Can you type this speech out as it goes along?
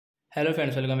Hello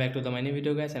friends, welcome back to the my new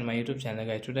video guys and my YouTube channel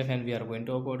guys. Today friend we are going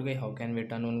to talk about guys how can we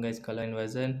turn on guys color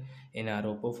inversion in our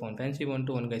oppo phone. Friends, you want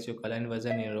to on guys your color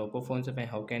inversion in your oppo phone, so friend,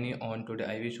 how can you on today?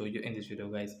 I will show you in this video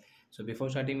guys. So before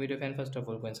starting video friend, first of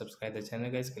all go and subscribe the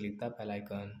channel guys, click the bell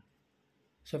icon.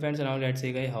 So friends, now let's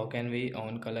see guys how can we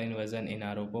on color inversion in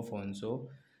our oppo phone. So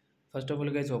first of all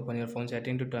guys, open your phone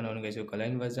setting to turn on guys your color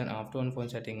inversion. After on phone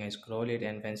setting guys, scroll it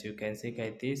and friends you can see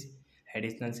guys this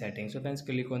additional setting. So friends,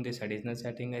 click on this additional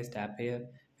setting guys, tap here.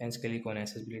 Friends, click on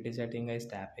accessibility setting guys,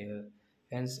 tap here.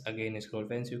 Friends, again scroll.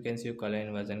 Friends, you can see your color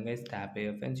inversion guys, tap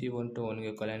here. Friends, you want to on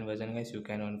your color inversion guys, you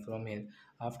can on from here.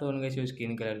 After on guys your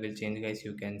skin color will change guys,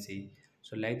 you can see.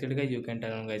 So like that guys, you can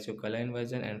turn on guys your color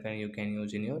inversion and friend you can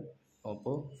use in your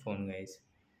oppo phone guys.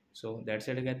 So that's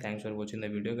it guys, thanks for watching the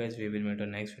video guys. We will meet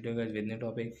on next video guys with new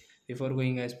topic. Before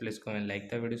going guys, please comment, like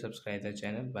the video, subscribe the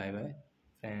channel. Bye bye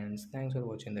friends, thanks for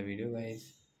watching the video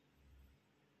guys.